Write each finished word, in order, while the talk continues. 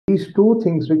These two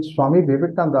things which Swami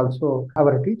Vivekananda also,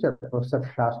 our teacher, Professor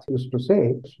Shastri, used to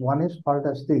say, one is called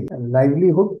as the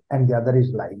livelihood and the other is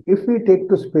life. If we take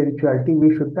to spirituality,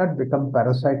 we should not become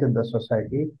parasite in the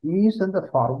society. He is in the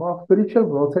form of spiritual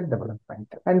growth and development.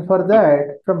 And for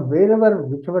that, from wherever,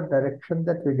 whichever direction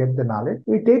that we get the knowledge,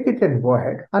 we take it and go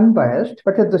ahead, unbiased,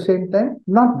 but at the same time,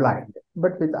 not blind,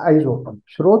 but with eyes open.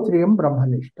 Shrotriyam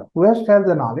Brahmanishtam. Who has to have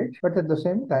the knowledge, but at the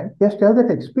same time, he has to have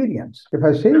that experience. If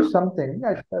I say something,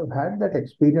 I should have had that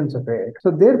experience of it.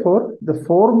 So therefore, the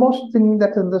foremost thing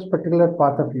that in this particular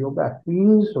path of yoga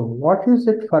is what is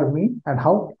it for me and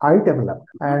how I develop.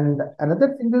 And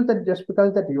another thing is that just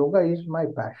because that yoga is my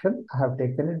passion, I have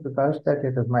taken it because that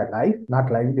it is my life,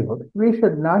 not livelihood. We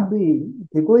should not be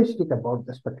egoistic about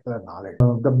this particular knowledge.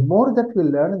 The more that we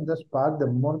learn in this path, the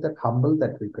more that humble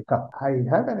that we become. I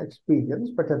have an experience,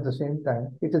 but at the same time,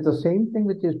 it is the same thing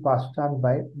which is passed on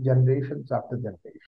by generations after generation.